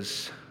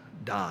is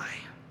die.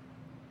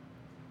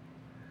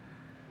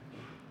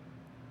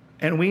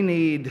 And we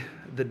need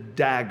the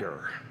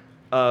dagger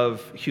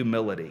of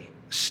humility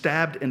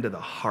stabbed into the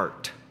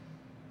heart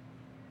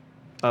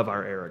of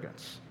our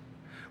arrogance.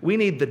 We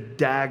need the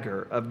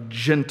dagger of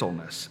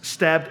gentleness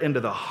stabbed into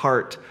the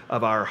heart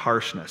of our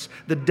harshness.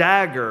 The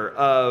dagger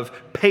of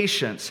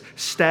patience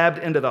stabbed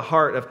into the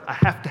heart of, I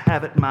have to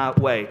have it my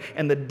way.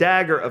 And the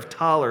dagger of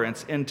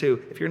tolerance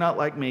into, if you're not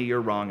like me, you're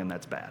wrong and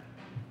that's bad.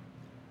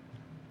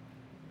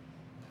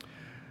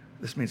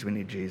 This means we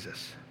need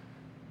Jesus.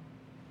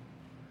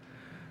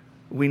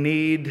 We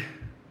need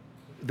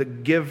the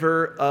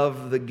giver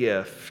of the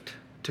gift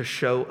to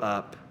show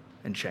up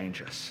and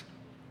change us.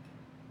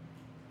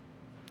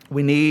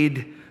 We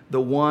need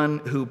the one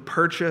who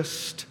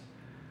purchased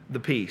the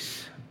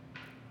peace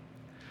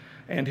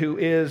and who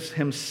is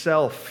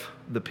himself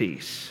the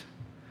peace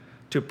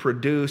to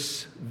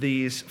produce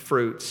these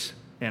fruits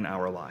in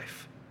our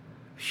life.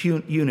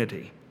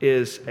 Unity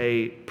is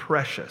a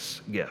precious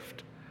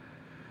gift.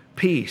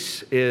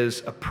 Peace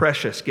is a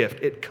precious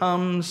gift. It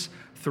comes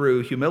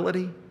through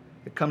humility.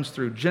 It comes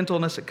through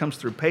gentleness, it comes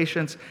through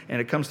patience, and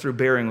it comes through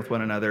bearing with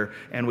one another.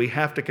 And we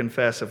have to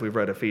confess, if we've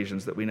read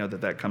Ephesians, that we know that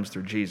that comes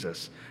through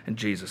Jesus and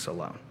Jesus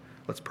alone.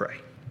 Let's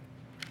pray.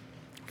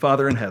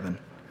 Father in heaven,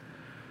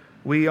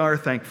 we are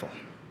thankful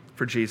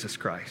for Jesus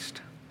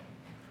Christ.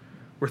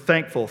 We're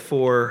thankful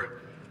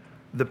for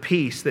the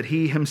peace that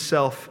he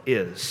himself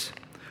is.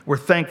 We're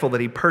thankful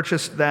that he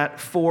purchased that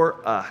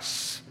for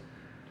us.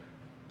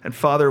 And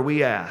Father,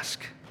 we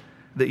ask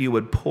that you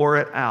would pour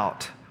it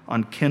out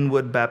on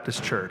Kenwood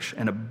Baptist Church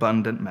in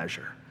abundant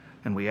measure.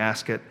 And we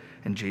ask it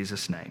in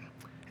Jesus' name.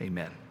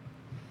 Amen.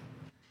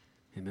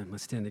 Amen.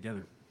 Let's stand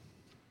together.